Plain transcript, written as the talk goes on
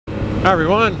Hi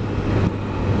everyone,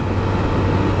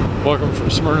 welcome from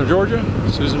Smyrna, Georgia.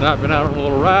 Susan and I have been out on a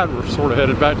little ride. We're sort of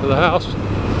headed back to the house.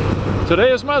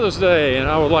 Today is Mother's Day, and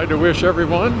I would like to wish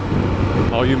everyone,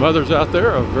 all you mothers out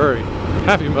there, a very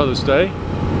happy Mother's Day.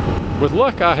 With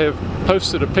luck, I have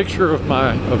posted a picture of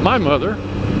my mother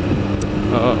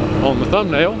on the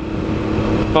thumbnail.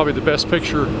 Probably the best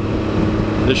picture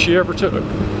that she ever took,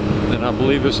 and I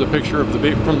believe it's a picture of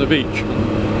from the beach,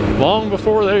 long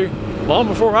before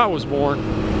I was born.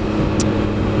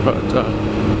 But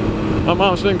my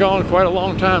mom's been gone quite a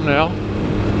long time now,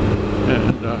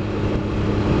 and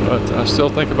but I still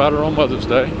think about her on Mother's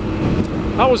Day.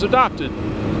 I was adopted,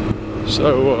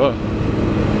 so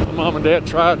my mom and dad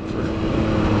tried for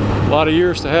a lot of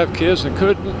years to have kids and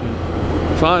couldn't.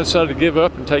 And finally decided to give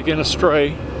up and take in a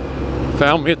stray.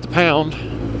 Found me at the pound.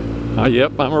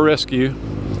 Yep, I'm a rescue,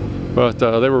 but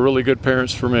they were really good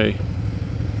parents for me.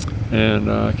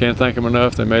 And I can't thank them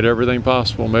enough. They made everything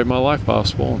possible, made my life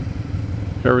possible,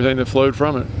 and everything that flowed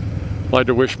from it. I'd like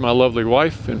to wish my lovely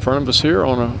wife in front of us here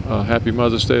on a happy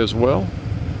Mother's Day as well.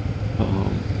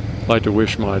 I'd like to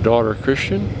wish my daughter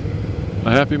Christian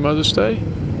a happy Mother's Day,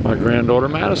 my granddaughter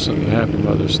Madison a happy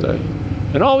Mother's Day,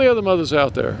 and all the other mothers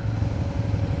out there,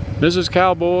 Mrs.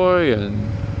 Cowboy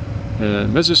and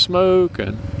Mrs. Smoke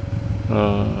and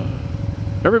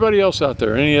everybody else out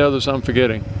there, any others I'm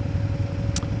forgetting.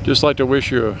 Just like to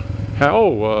wish you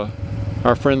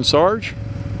our friend Sarge,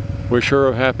 wish her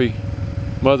a happy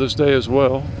Mother's Day as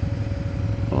well.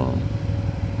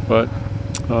 But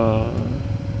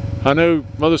I know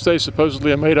Mother's Day is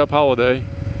supposedly a made-up holiday.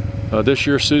 This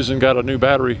year Susan got a new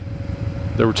battery.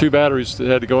 There were 2 batteries that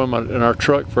had to go in our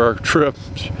truck for our trip.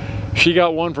 She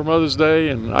got one for Mother's Day,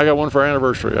 and I got one for our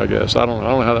anniversary, I guess. I don't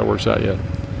know how that works out yet.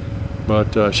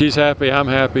 But she's happy, I'm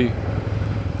happy,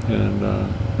 and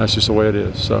that's just the way it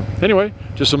is. So anyway,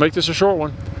 just to make this a short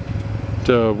one,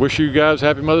 to wish you guys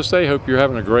happy Mother's Day. Hope you're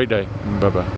having a great day. Bye-bye.